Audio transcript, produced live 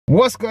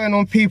What's going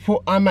on,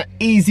 people? I'm at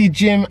Easy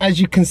Gym, as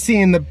you can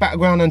see in the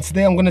background, and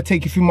today I'm going to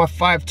take you through my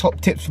 5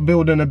 top tips for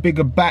building a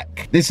bigger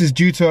back. This is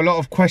due to a lot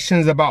of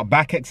questions about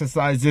back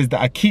exercises that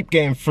I keep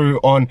getting through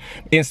on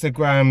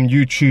Instagram,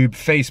 YouTube,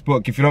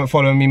 Facebook. If you don't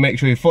follow me, make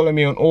sure you follow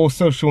me on all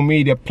social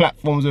media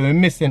platforms or you're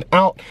missing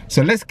out.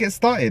 So let's get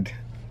started.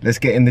 Let's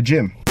get in the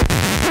gym.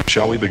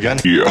 Shall we begin?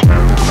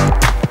 Yeah.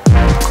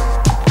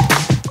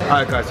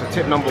 Alright guys, so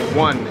tip number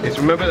 1 is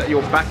remember that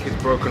your back is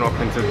broken up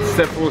into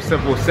several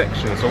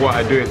sections. So what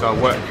I do is I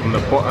work from the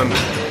bottom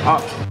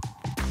up.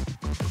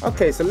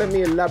 Okay, so let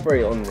me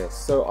elaborate on this.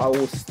 So I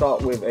will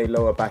start with a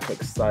lower back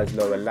exercise,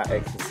 lower lat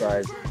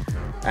exercise,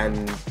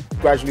 and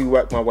gradually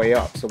work my way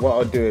up. So what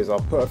I'll do is I'll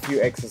put a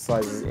few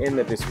exercises in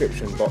the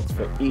description box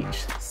for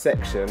each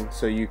section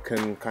so you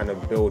can kind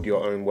of build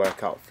your own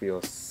workout for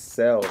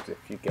yourselves, if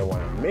you get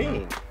what I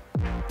mean.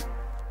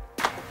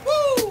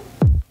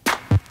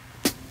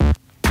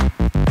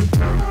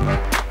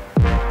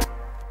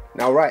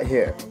 Now right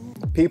here,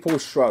 people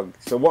shrug.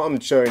 So what I'm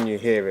showing you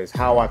here is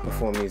how I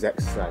perform these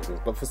exercises.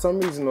 But for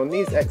some reason on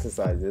these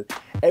exercises,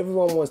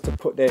 everyone wants to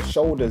put their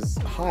shoulders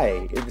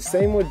high. It's the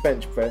same with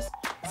bench press,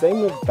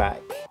 same with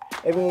back.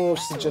 Everyone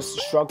wants to just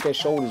shrug their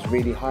shoulders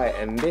really high,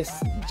 and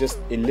this just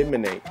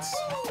eliminates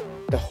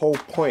the whole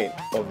point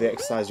of the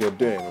exercise you're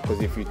doing.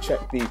 Because if you check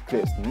these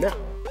clips now,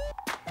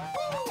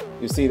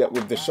 you see that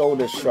with the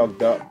shoulders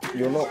shrugged up,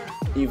 you're not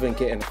even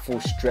getting a full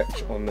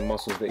stretch on the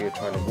muscles that you're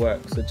trying to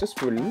work. So just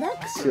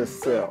relax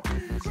yourself.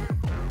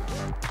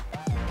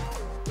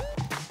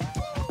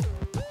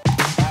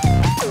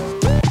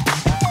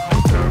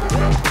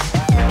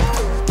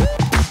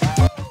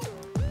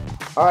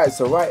 Alright,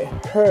 so right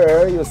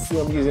here you'll see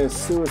I'm using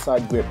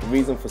suicide grip. The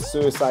reason for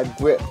suicide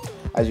grip,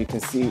 as you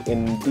can see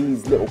in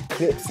these little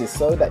clips, is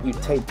so that you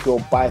take your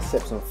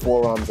biceps and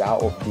forearms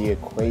out of the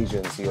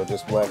equation. So you're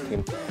just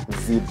working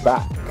the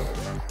back.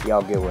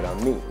 Y'all get what I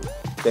mean.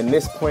 Then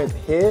this point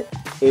here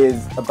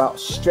is about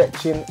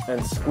stretching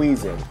and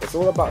squeezing. It's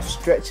all about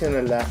stretching the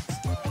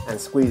lats and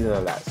squeezing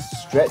the lats.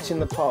 Stretching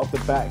the part of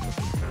the back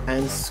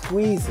and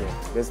squeezing.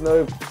 There's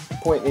no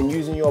point in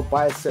using your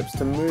biceps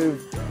to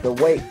move the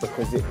weight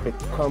because it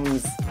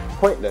becomes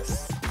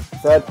pointless.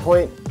 Third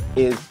point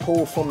is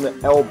pull from the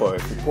elbow.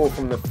 If you pull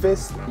from the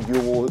fist,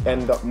 you will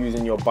end up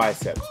using your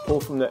biceps.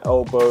 Pull from the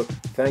elbow,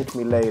 thank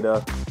me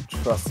later,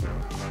 trust me.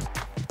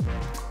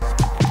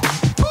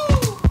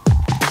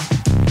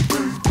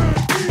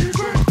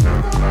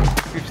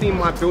 You've seen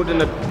my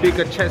building a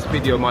bigger chest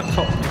video, my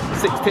top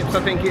 6 tips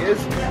I think it is.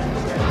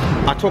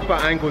 I talk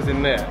about angles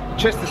in there.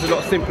 Chest is a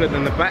lot simpler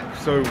than the back,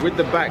 so with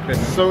the back there's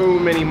so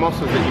many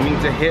muscles that you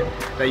need to hit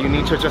that you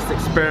need to just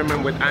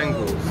experiment with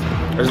angles.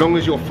 As long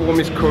as your form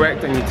is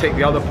correct and you take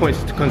the other points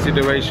into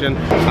consideration.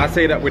 I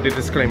say that with a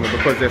disclaimer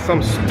because there's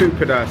some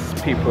stupid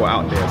ass people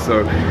out there,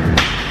 so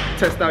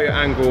test out your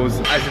angles.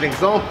 As an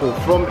example,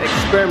 from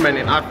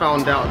experimenting, I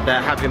found out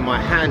that having my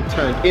hand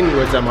turned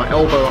inwards and my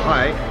elbow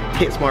high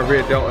hits my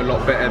rear delt a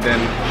lot better than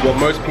what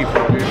most people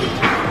do,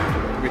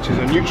 which is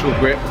a neutral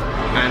grip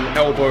and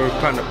elbow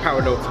kind of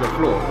parallel to the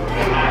floor.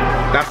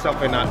 That's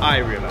something that I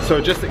realized.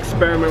 So just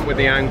experiment with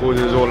the angles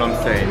is all I'm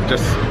saying.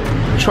 Just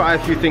try a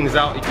few things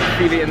out. You can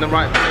feel it in the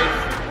right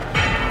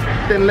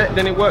place,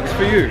 then it works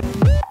for you.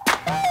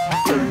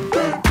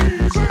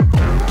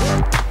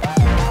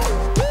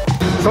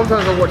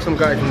 Sometimes I watch some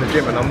guys in the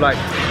gym and I'm like,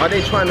 are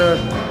they trying to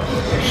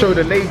show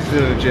the ladies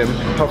in the gym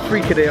how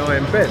freaky they are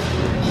in bed?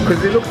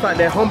 Because it looks like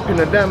they're humping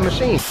a damn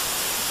machine.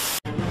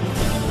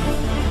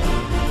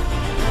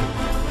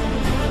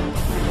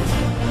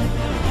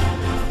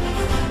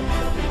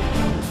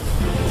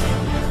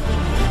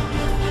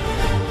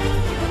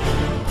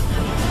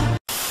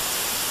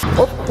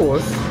 Of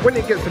course, when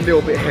it gets a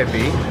little bit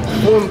heavy,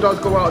 form does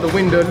go out the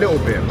window a little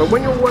bit. But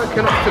when you're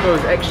working up to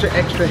those extra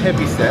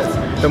heavy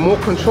sets, the more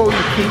control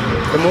you keep,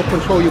 the more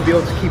control you'll be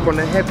able to keep on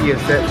the heavier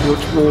sets,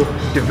 which will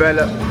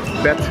develop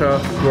better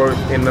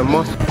growth in the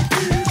muscle.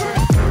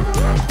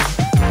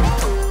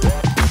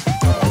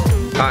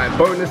 Alright,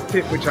 bonus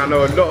tip, which I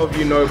know a lot of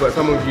you know, but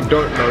some of you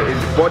don't know,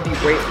 is body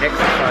weight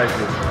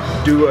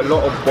exercises. Do a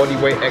lot of body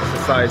weight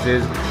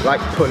exercises, like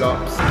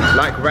pull-ups,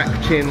 like rack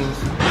chins,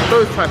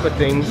 those type of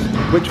things,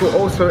 which will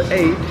also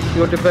aid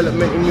your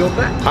development in your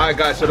back. Alright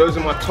guys, so those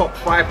are my top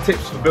 5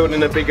 tips for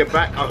building a bigger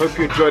back. I hope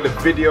you enjoyed the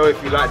video.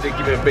 If you liked it,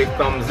 give it a big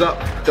thumbs up.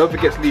 Don't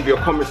forget to leave your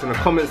comments in the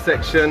comment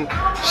section.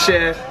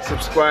 Share,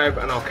 subscribe,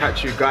 and I'll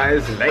catch you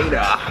guys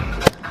later.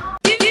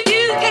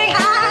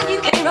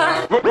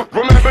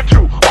 Remember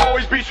to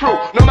always be true,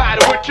 no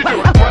matter what you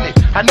do. Run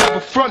it, I never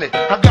front it.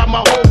 I got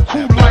my whole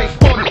cool life.